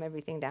to calm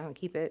everything down and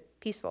keep it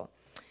peaceful.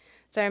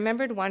 So I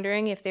remembered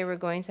wondering if they were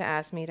going to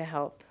ask me to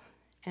help,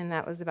 and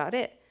that was about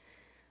it.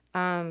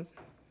 And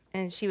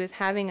she was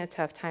having a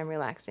tough time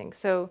relaxing.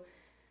 So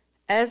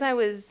as I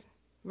was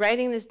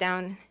writing this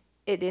down,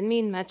 it didn't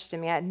mean much to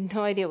me. I had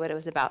no idea what it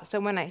was about. So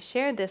when I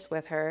shared this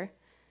with her,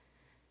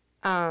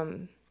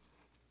 and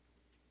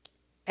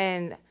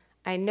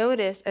I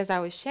noticed as I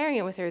was sharing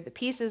it with her, the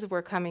pieces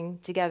were coming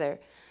together.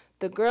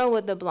 The girl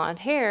with the blonde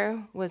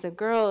hair was a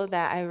girl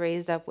that I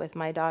raised up with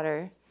my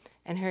daughter,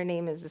 and her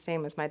name is the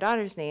same as my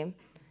daughter's name.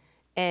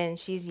 And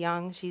she's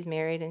young, she's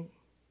married, and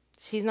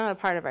she's not a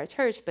part of our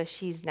church, but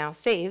she's now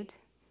saved.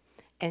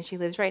 And she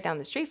lives right down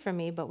the street from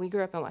me, but we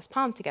grew up in West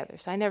Palm together,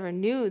 so I never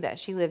knew that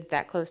she lived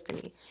that close to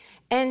me.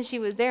 And she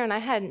was there, and I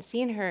hadn't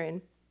seen her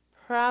in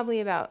probably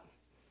about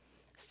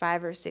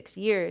 5 or 6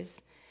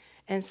 years.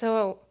 And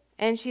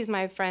she's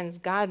my friend's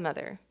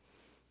godmother.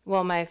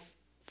 Well, my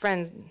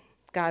friend's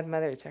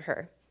godmother to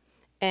her.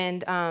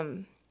 And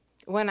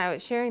when I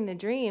was sharing the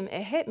dream,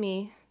 it hit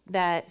me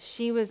that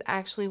she was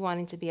actually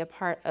wanting to be a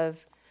part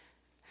of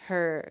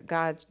her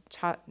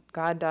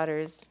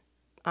goddaughter's,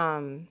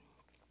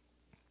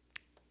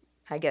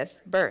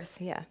 birth.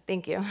 Yeah,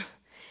 thank you.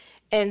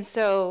 And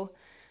so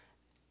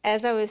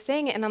as I was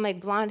saying it, and I'm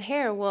like, blonde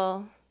hair,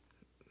 well,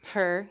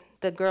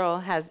 the girl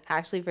has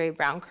actually very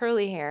brown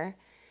curly hair,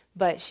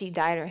 but she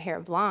dyed her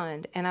hair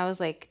blonde. And I was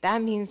like,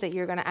 that means that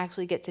you're going to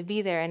actually get to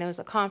be there. And it was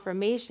a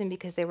confirmation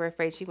because they were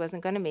afraid she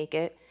wasn't going to make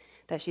it.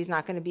 that she's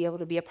not going to be able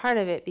to be a part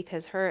of it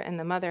because her and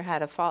the mother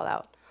had a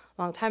fallout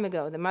a long time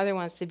ago. The mother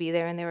wants to be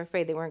there, and they were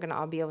afraid they weren't going to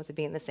all be able to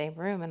be in the same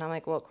room. And I'm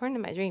like, well, according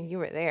to my dream, you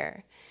were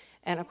there.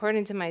 And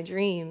according to my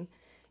dream,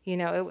 you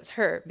know, it was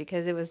her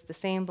because it was the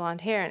same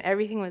blonde hair and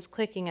everything was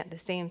clicking at the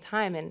same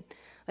time. And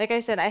like I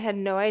said, I had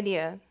no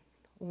idea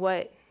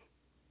what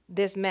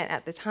this meant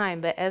at the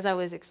time, but as I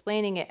was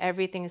explaining it,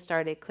 everything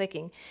started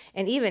clicking.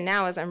 And even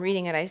now, as I'm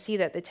reading it, I see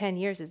that the 10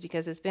 years is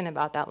because it's been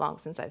about that long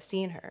since I've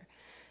seen her.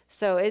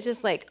 So it's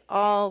just like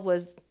all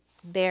was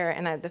there,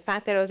 and the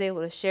fact that I was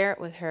able to share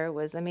it with her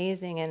was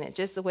amazing, and it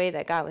just the way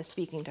that God was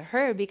speaking to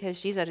her, because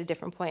she's at a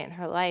different point in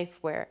her life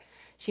where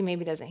she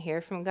maybe doesn't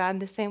hear from God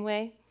the same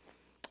way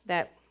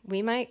that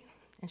we might,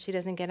 and she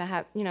doesn't get to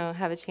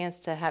have a chance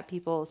to have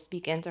people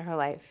speak into her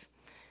life.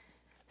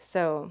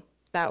 So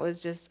that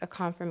was just a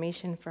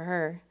confirmation for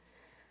her.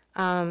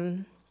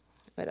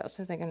 What else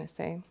was I going to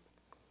say?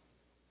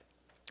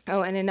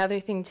 Oh, and another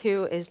thing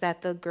too is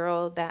that the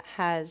girl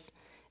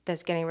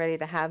that's getting ready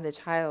to have the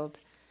child,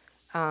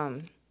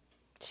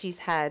 she's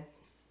had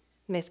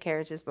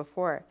miscarriages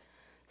before.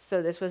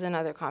 So this was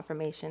another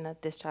confirmation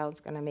that this child's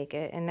going to make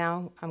it. And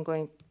now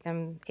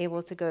I'm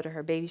able to go to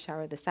her baby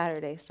shower this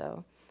Saturday.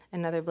 So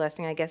another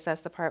blessing. I guess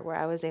that's the part where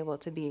I was able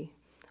to be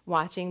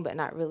watching but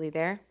not really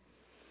there.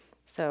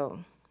 So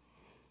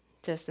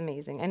just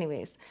amazing.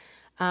 Anyways,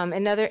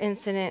 another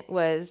incident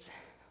was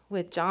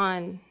with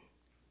John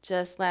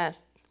just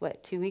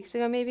 2 weeks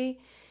ago maybe.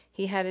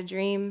 He had a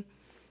dream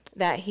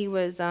that he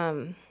was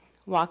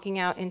walking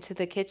out into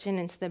the kitchen,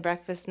 into the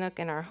breakfast nook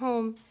in our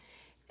home,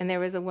 and there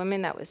was a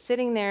woman that was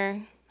sitting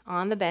there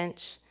on the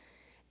bench,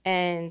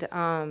 and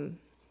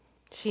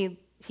he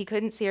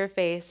couldn't see her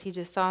face. He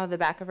just saw the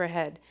back of her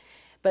head,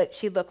 but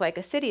she looked like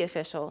a city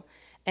official.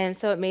 And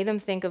so it made him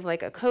think of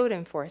like a code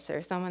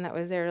enforcer, someone that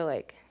was there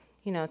to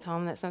tell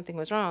him that something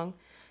was wrong.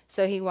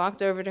 So he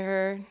walked over to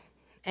her,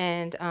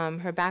 and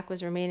her back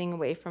was remaining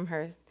away from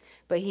her.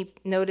 But he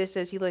noticed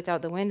as he looked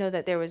out the window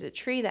that there was a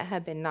tree that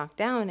had been knocked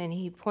down, and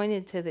he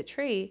pointed to the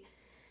tree,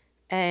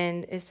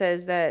 and it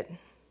says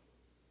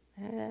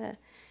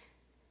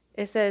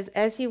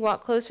as he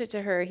walked closer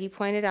to her, he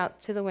pointed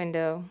out to the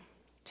window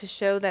to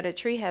show that a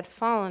tree had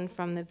fallen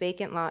from the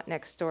vacant lot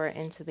next door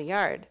into the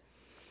yard.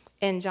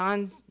 In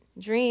John's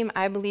dream,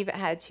 I believe it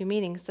had two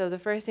meanings. So the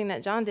first thing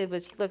that John did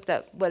was he looked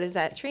up, what does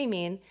that tree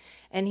mean?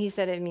 And he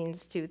said it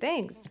means two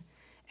things.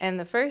 And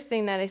the first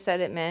thing that I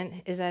said it meant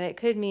is that it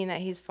could mean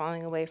that he's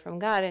falling away from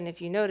God. And if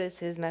you notice,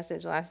 his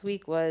message last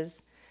week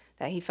was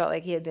that he felt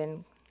like he had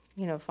been,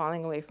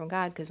 falling away from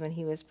God, because when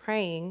he was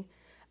praying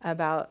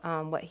about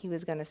what he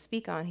was going to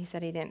speak on, he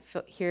said he didn't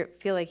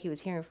feel like he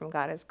was hearing from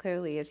God as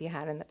clearly as he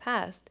had in the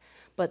past.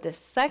 But the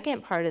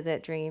second part of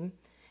that dream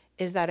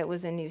is that it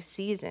was a new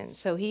season.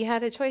 So he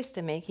had a choice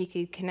to make. He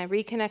could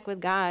reconnect with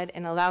God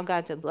and allow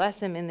God to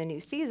bless him in the new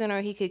season,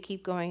 or he could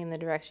keep going in the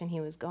direction he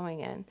was going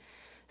in.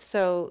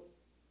 So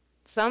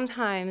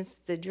sometimes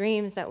the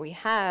dreams that we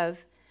have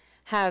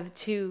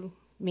two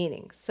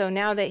meanings. So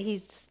now that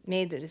he's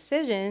made the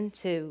decision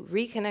to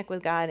reconnect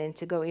with God and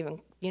to go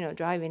even,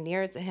 draw even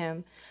nearer to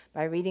him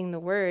by reading the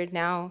word,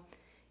 now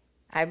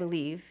I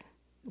believe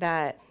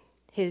that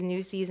his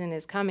new season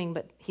is coming,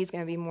 but he's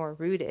going to be more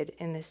rooted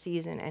in this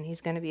season, and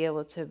he's going to be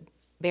able to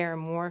bear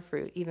more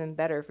fruit, even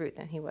better fruit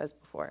than he was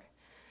before.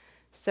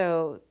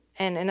 So,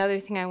 and another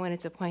thing I wanted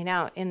to point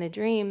out, in the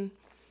dream,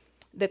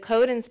 the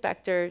code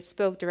inspector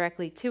spoke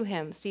directly to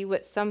him. See,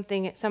 what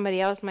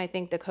somebody else might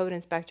think the code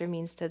inspector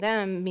means to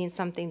them means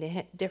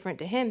something different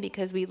to him,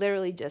 because we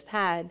literally just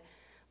had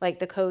like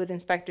the code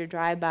inspector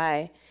drive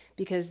by,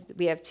 because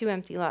we have 2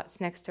 empty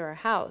lots next to our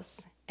house,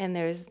 and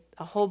there's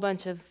a whole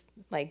bunch of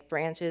like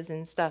branches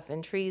and stuff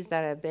and trees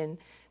that have been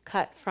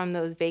cut from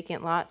those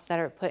vacant lots that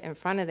are put in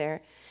front of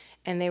there.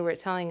 And they were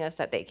telling us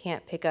that they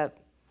can't pick up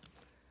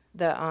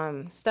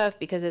the stuff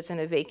because it's in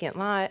a vacant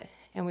lot.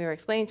 And we were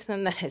explaining to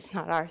them that it's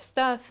not our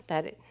stuff,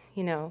 that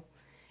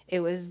it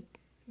was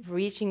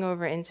reaching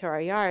over into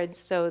our yards.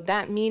 So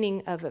that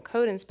meaning of a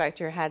code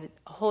inspector had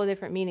a whole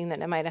different meaning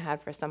than it might have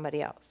had for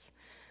somebody else.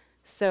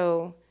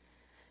 So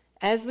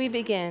as we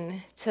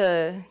begin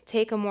to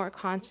take a more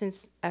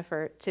conscious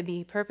effort to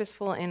be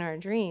purposeful in our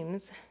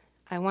dreams,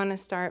 I want to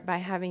start by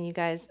having you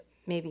guys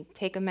maybe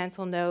take a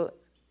mental note,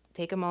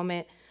 take a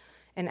moment,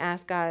 and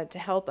ask God to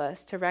help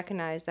us to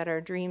recognize that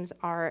our dreams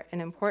are an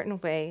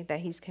important way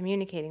that he's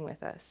communicating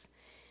with us.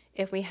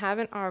 If we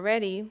haven't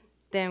already,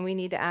 then we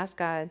need to ask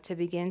God to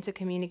begin to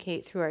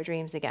communicate through our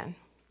dreams again.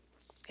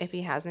 If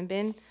he hasn't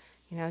been,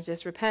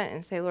 just repent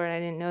and say, Lord, I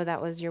didn't know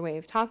that was your way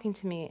of talking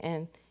to me.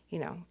 And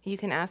you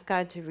can ask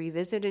God to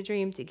revisit a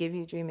dream, to give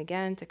you a dream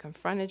again, to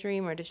confront a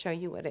dream, or to show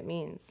you what it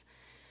means.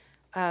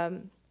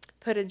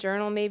 Put a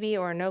journal maybe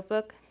or a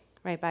notebook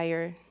right by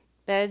your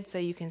bed so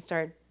you can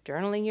start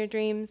journaling your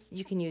dreams.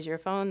 You can use your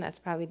phone. That's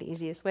probably the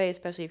easiest way,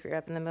 especially if you're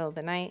up in the middle of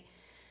the night.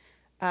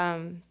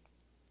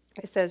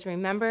 It says,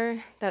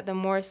 remember that the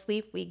more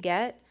sleep we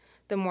get,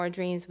 the more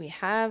dreams we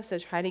have. So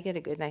try to get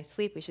a good night's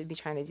sleep. We should be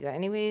trying to do that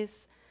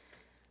anyways.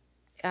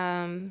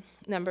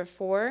 Number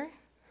 4,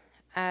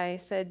 I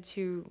said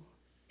to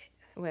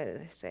what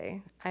did I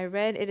say? I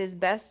read it is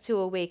best to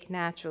awake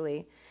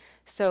naturally.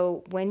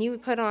 So when you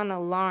put on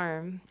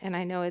alarm, and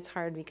I know it's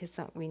hard because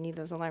we need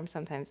those alarms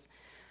sometimes,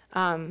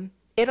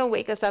 it'll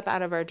wake us up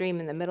out of our dream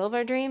in the middle of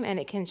our dream, and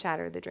it can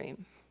shatter the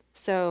dream.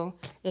 So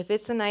if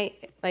it's a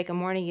night, like a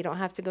morning, you don't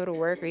have to go to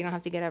work or you don't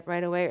have to get up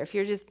right away, or if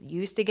you're just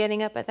used to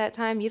getting up at that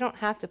time, you don't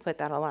have to put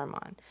that alarm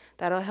on.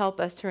 That'll help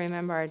us to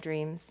remember our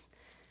dreams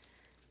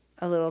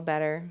a little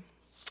better.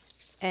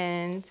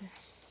 And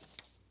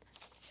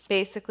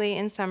basically,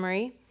 in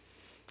summary,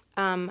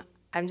 I'm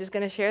just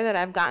going to share that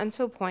I've gotten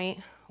to a point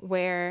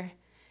where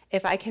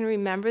if I can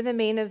remember the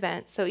main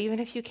event, so even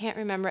if you can't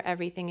remember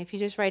everything, if you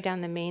just write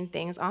down the main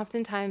things,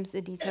 oftentimes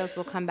the details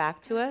will come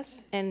back to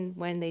us, and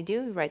when they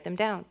do, we write them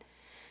down.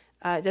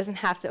 It doesn't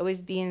have to always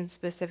be in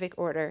specific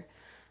order.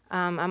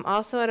 I'm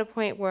also at a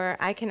point where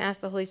I can ask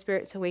the Holy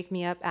Spirit to wake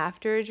me up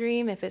after a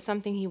dream. If it's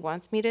something he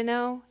wants me to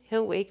know,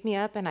 he'll wake me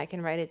up and I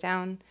can write it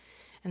down,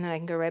 and then I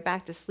can go right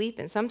back to sleep.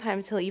 And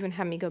sometimes he'll even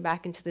have me go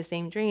back into the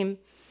same dream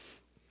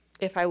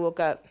if I woke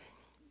up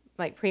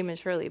like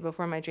prematurely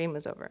before my dream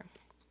was over.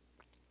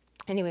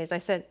 Anyways, I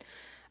said,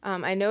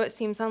 I know it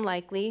seems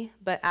unlikely,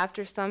 but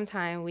after some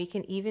time, we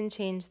can even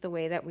change the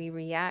way that we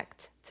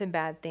react to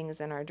bad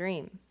things in our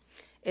dream.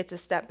 It's a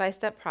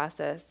step-by-step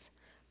process,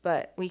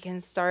 but we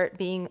can start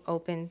being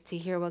open to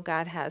hear what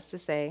God has to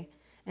say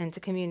and to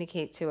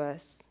communicate to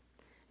us.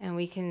 And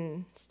we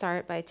can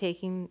start by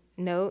taking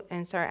note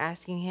and start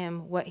asking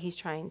him what he's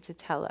trying to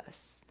tell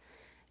us.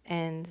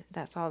 And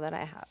that's all that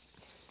I have.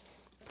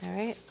 All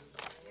right?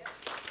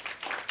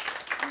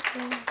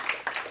 Okay.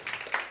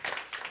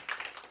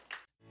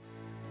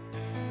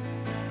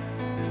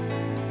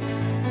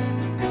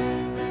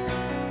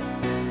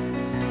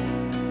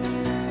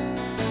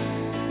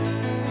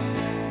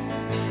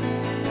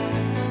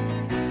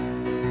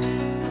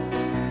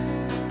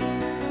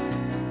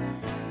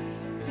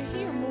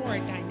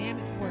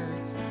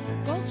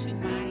 Go to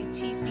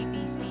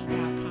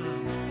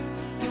mytcvc.com.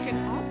 You can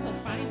also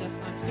find us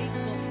on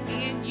Facebook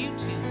and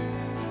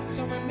YouTube.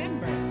 So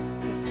remember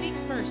to seek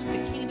first the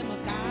kingdom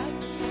of God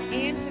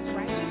and his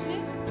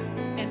righteousness,